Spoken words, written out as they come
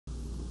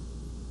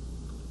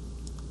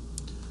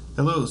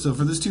Hello, so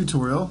for this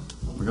tutorial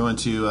we're going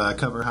to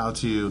cover how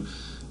to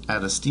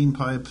add a steam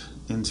pipe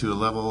into a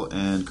level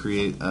and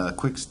create a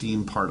quick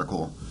steam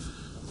particle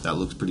that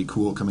looks pretty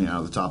cool coming out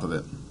of the top of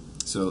it.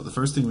 So the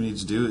first thing we need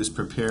to do is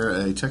prepare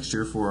a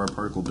texture for our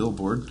particle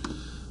billboard.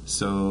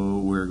 So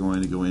we're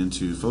going to go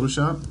into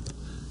Photoshop.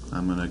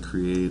 I'm going to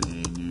create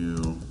a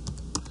new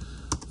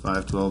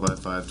 512 by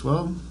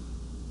 512.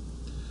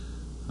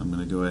 I'm going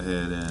to go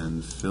ahead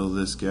and fill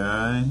this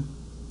guy,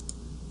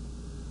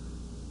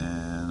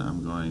 and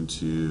I'm going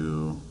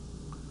to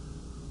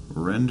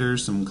render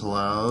some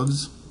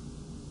clouds.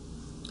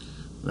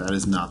 That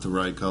is not the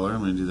right color. I'm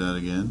going to do that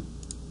again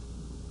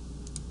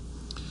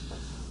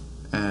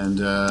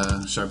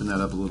and sharpen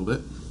that up a little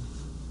bit.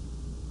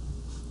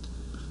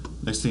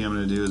 Next thing I'm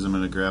going to do is I'm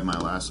going to grab my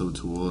lasso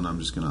tool and I'm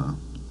just going to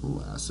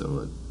lasso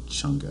a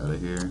chunk out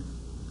of here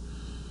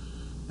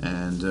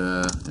and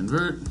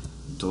invert,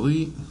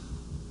 delete,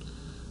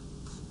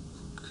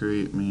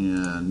 create me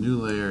a new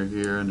layer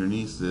here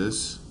underneath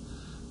this.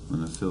 I'm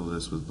going to fill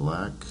this with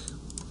black.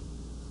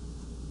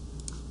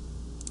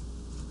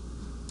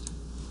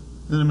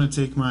 Then I'm going to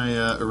take my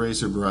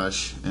eraser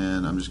brush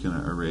and I'm just going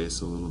to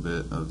erase a little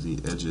bit of the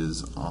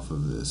edges off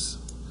of this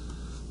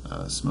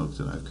smoke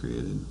that I've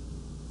created.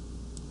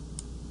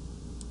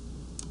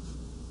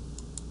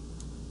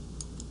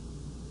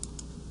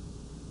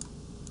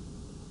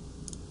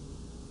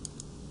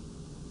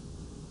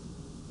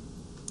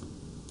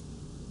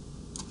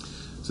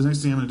 So the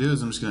next thing I'm going to do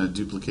is I'm just going to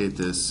duplicate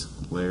this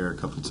layer a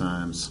couple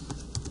times,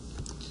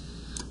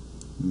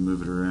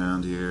 move it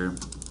around here,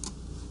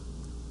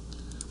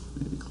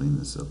 maybe clean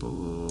this up a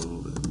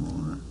little bit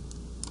more.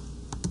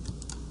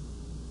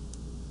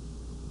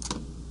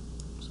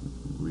 Some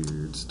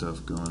weird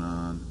stuff going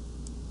on.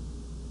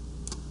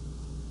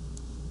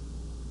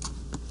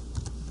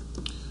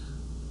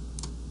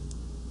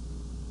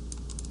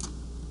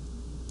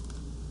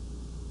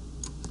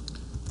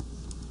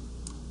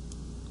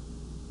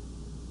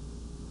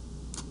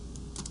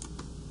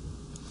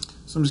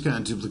 So I'm just kind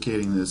of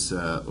duplicating this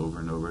over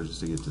and over just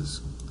to get this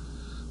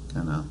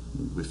kind of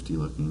wifty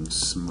looking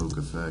smoke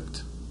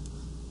effect.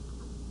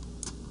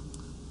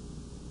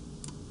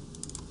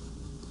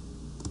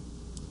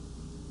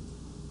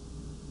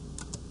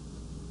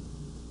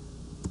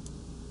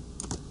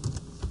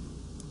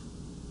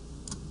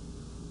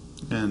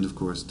 And of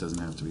course it doesn't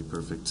have to be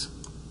perfect.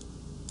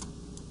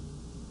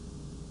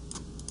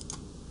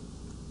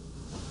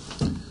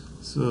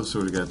 So I've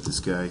sort of got this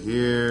guy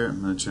here.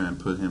 I'm going to try and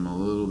put him a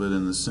little bit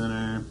in the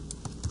center.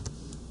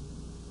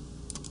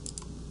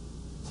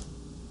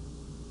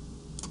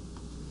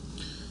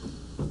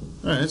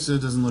 Alright, so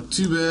it doesn't look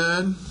too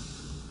bad.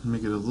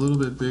 Make it a little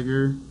bit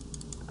bigger,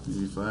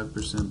 maybe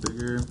 5%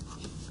 bigger.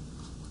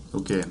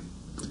 Okay,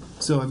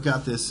 so I've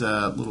got this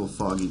little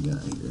foggy guy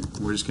here.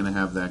 We're just going to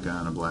have that guy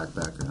on a black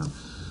background.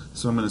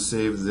 So I'm going to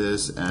save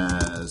this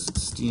as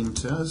Steam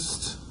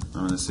Test.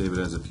 I'm going to save it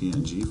as a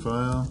PNG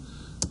file.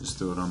 Just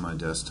throw it on my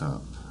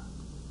desktop.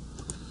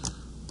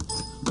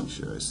 Make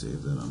sure I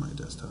saved that on my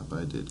desktop.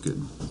 I did.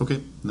 Good.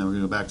 Okay, now we're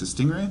going to go back to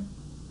Stingray.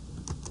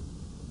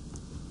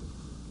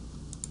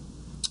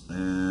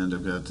 And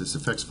I've got this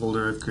effects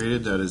folder I've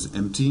created that is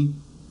empty.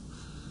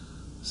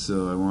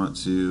 So I want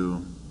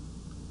to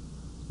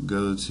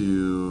go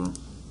to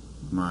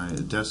my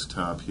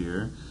desktop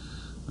here.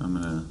 I'm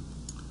going to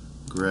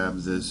grab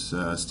this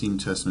Steam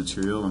Test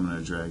material. I'm going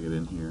to drag it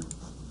in here.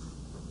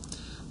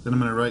 Then I'm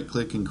going to right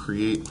click and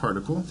create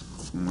particle.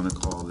 I'm going to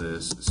call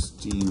this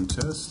Steam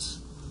Test.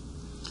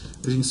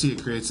 As you can see,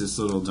 it creates this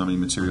little dummy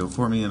material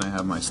for me, and I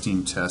have my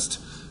Steam Test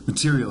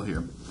material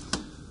here.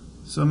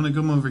 So I'm going to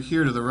come over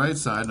here to the right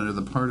side under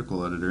the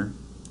particle editor.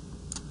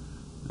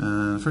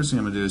 The first thing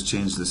I'm going to do is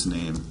change this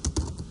name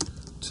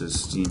to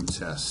Steam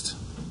Test.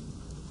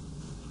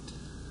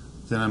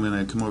 Then I'm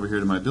going to come over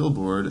here to my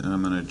billboard and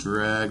I'm going to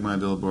drag my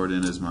billboard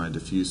in as my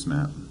diffuse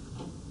map.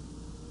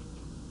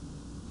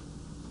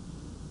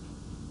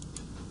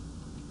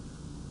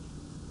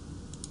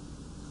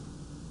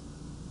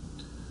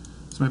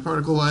 So my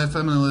particle life,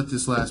 I'm going to let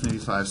this last maybe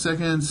 5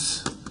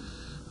 seconds.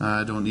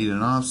 I don't need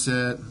an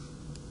offset.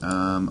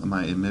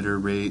 My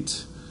emitter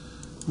rate,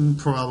 we'll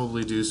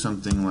probably do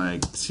something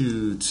like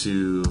 2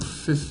 to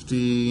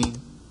 50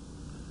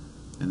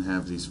 and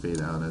have these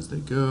fade out as they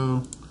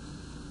go.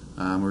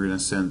 We're going to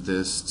send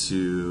this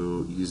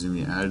to using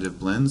the additive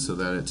blend so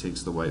that it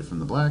takes the white from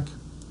the black.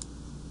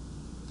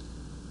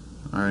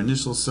 Our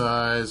initial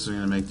size, we're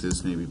going to make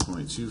this maybe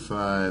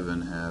 0.25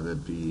 and have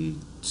it be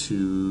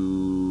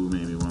 2,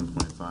 maybe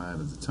 1.5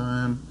 at the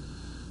time,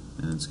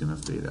 and it's going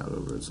to fade out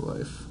over its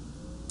life.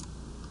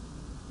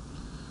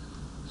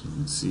 So you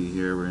can see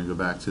here, we're going to go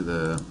back to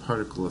the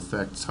particle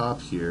effect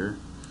top here.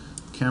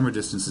 Camera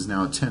distance is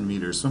now at 10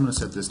 meters, so I'm going to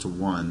set this to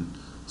 1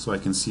 so I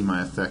can see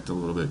my effect a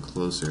little bit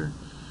closer,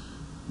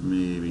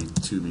 maybe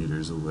 2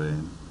 meters away.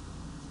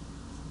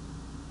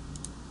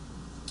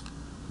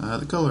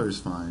 The color is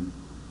fine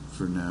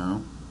for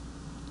now.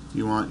 If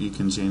you want, you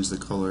can change the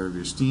color of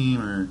your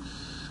steam or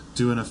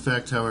do an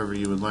effect however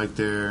you would like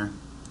there.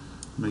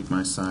 Make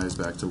my size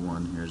back to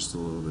 1 here, just a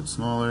little bit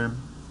smaller.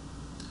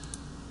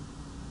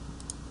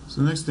 So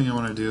the next thing I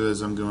want to do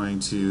is I'm going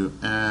to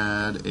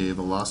add a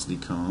velocity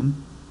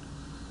cone.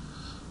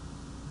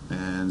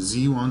 And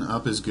Z1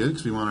 up is good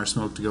because we want our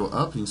smoke to go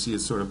up. You can see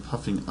it's sort of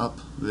puffing up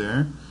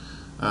there.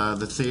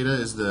 The theta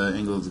is the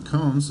angle of the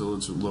cone, so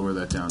let's lower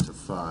that down to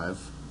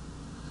 5.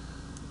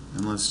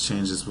 And let's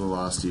change this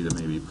velocity to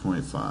maybe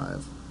 0.5.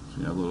 So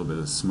we have a little bit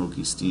of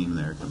smoky steam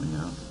there coming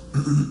out.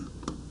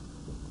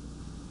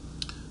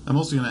 I'm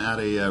also going to add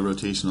a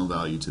rotational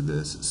value to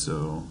this.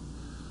 So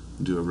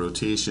do a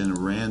rotation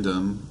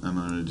random. I'm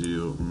going to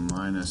do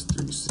minus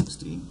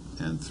 360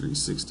 and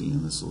 360,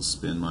 and this will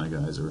spin my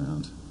guys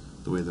around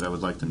the way that I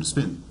would like them to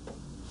spin.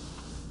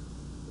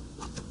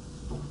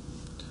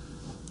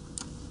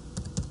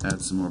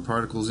 Add some more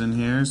particles in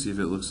here, see if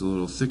it looks a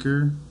little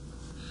thicker.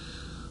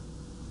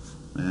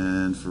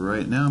 And for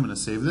right now, I'm going to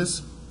save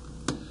this.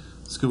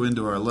 Let's go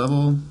into our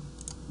level.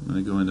 I'm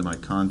going to go into my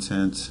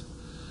content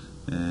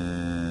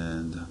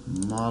and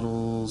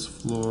models,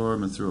 floor. I'm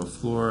going to throw a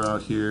floor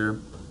out here.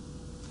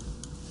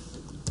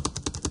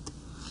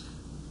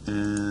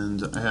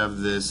 And I have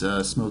this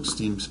smoke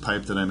steam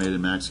pipe that I made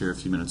in Max here a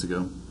few minutes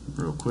ago.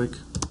 Real quick.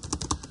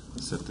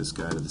 Set this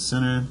guy to the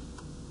center.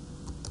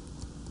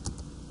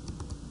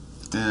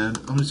 And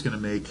I'm just going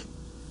to make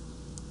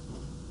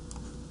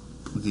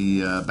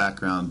the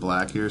background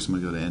black here. So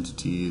I'm going to go to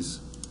Entities,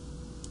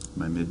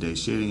 my midday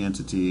shading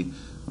entity.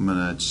 I'm going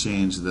to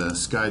change the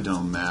sky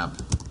dome map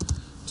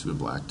to a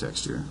black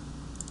texture.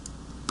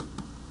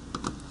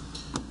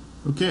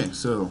 Okay,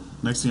 so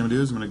next thing I'm going to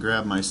do is I'm going to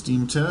grab my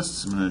steam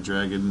test. I'm going to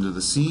drag it into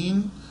the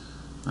scene.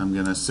 I'm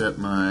going to set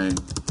my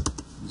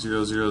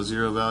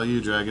 000 value,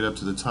 drag it up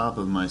to the top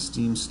of my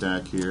steam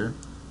stack here.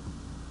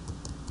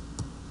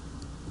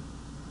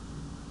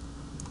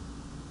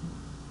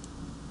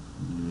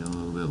 Maybe a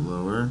little bit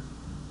lower.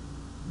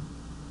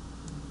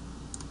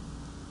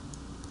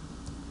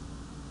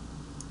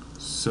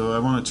 So I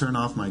want to turn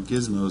off my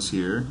gizmos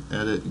here,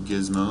 edit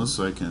gizmos,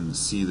 so I can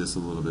see this a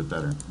little bit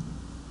better.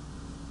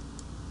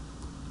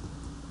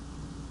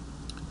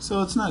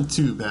 So it's not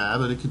too bad,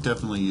 but it could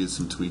definitely use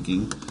some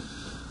tweaking.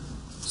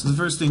 So the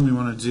first thing we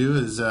want to do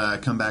is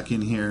come back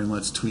in here and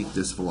let's tweak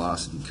this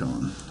velocity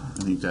cone.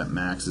 I think that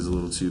max is a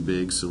little too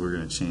big, so we're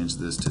going to change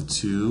this to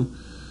 2.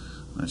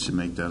 That should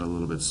make that a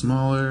little bit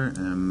smaller,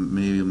 and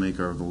maybe make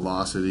our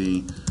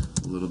velocity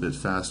a little bit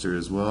faster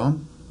as well.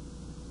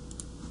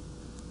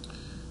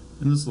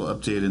 And this will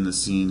update in the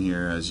scene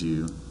here as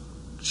you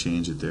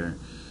change it there.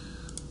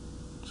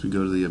 So we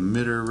go to the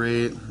emitter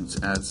rate,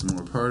 let's add some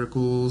more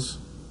particles.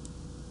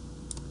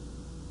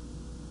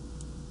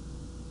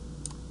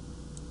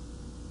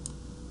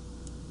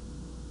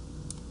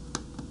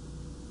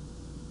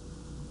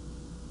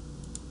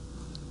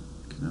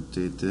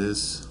 Update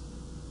this.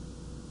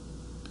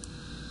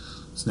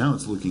 So now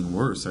it's looking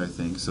worse, I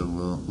think. So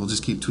we'll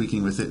just keep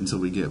tweaking with it until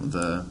we get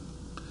the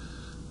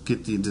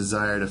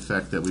desired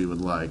effect that we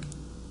would like.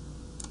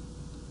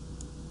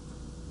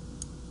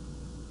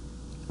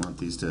 Want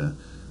these to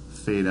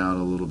fade out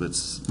a little bit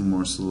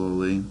more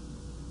slowly.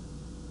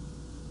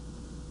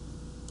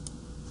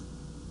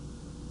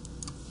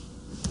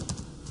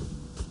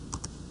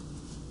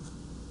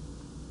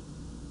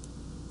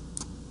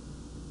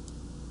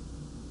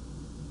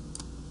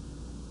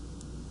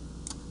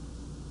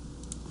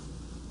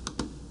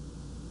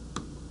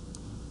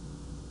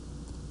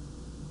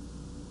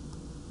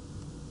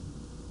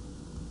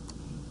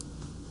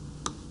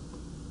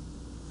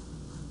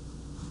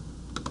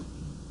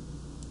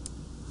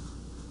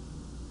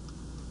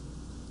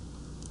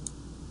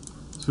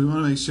 So we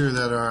want to make sure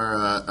that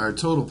our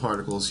total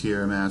particles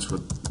here match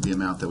with the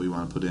amount that we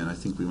want to put in. I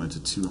think we went to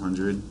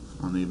 200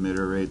 on the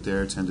emitter rate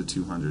there, 10 to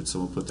 200. So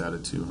we'll put that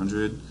at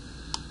 200.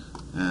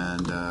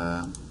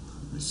 And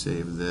we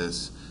save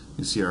this. You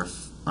can see our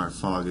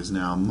fog is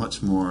now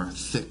much more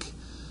thick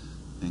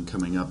and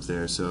coming up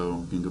there.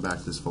 So we can go back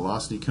to this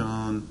velocity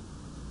cone.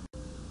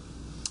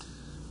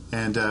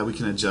 And we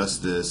can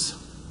adjust this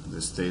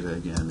theta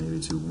again, maybe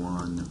to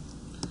 1.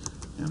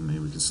 And maybe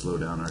we can slow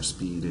down our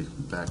speed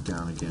back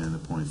down again to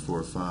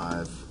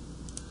 0.45.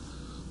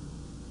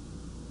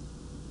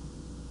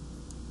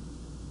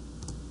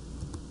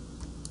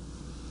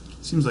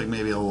 Seems like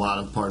maybe a lot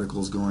of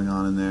particles going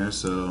on in there,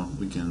 so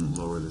we can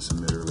lower this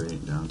emitter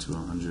rate down to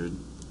 100.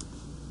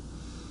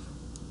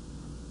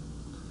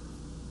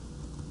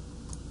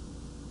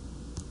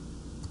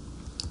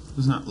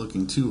 It's not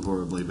looking too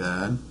horribly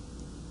bad.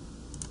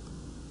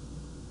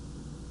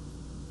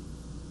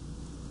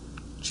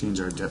 Change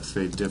our depth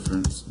fade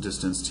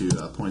distance to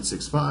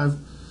 0.65.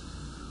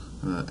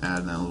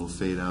 Add that little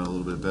fade out a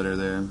little bit better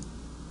there.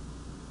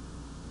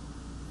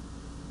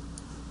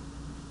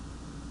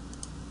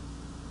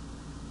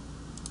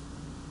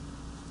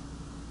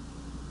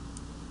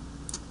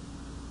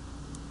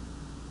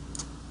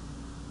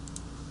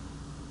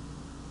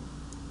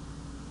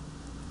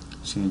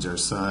 Change our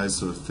size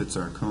so it fits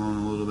our cone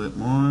a little bit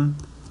more.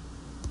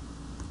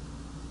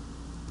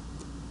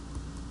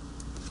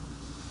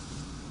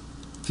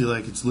 Feel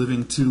like it's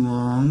living too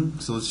long,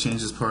 so let's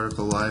change this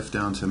particle life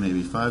down to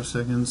maybe 5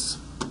 seconds.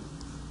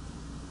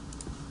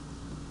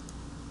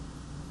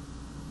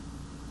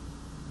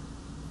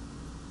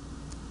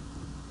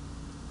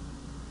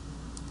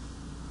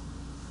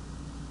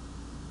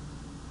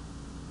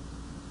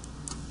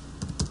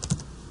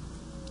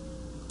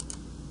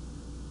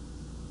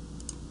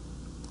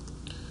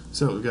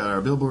 So we've got our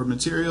billboard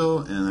material,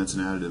 and that's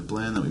an additive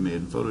blend that we made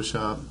in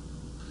Photoshop.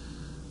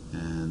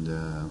 And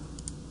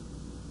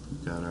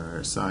we've got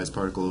our size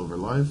particle over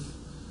life.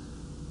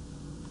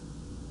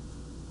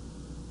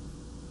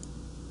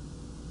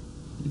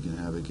 You can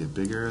have it get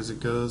bigger as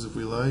it goes if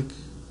we like.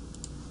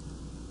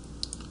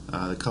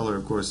 The color,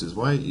 of course, is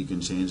white. You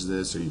can change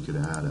this, or you could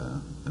add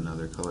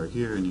another color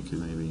here, and you could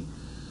maybe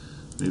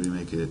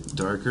make it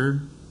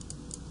darker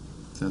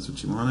if that's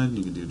what you wanted.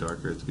 You can do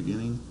darker at the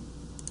beginning.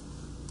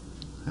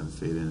 Have it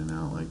fade in and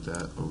out like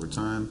that over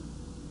time.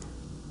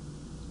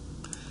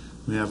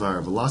 We have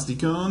our velocity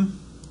cone.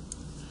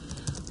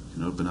 You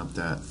can open up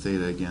that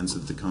theta again so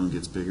that the cone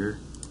gets bigger.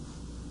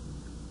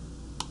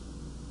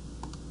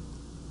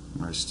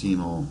 Our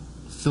steam will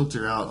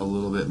filter out a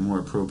little bit more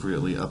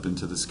appropriately up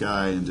into the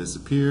sky and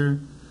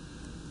disappear.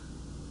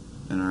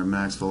 And our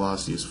max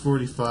velocity is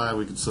 45.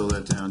 We can slow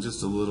that down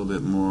just a little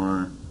bit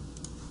more.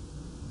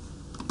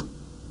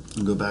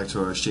 And go back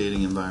to our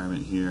shading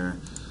environment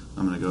here.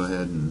 I'm going to go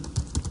ahead and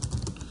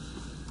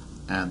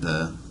add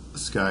the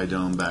sky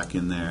dome back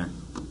in there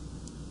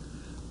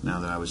now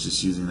that I was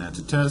just using that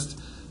to test.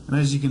 And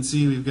as you can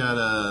see, we've got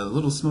a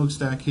little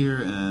smokestack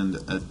here and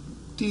a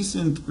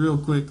decent, real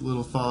quick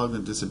little fog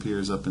that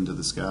disappears up into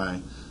the sky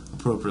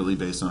appropriately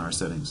based on our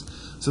settings.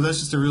 So that's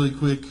just a really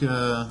quick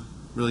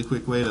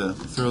way to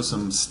throw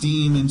some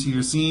steam into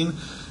your scene.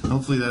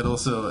 Hopefully that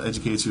also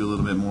educates you a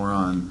little bit more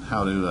on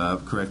how to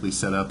correctly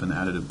set up an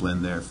additive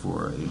blend there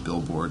for a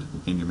billboard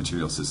in your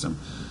material system.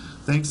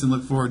 Thanks, and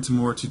look forward to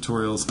more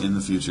tutorials in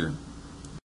the future.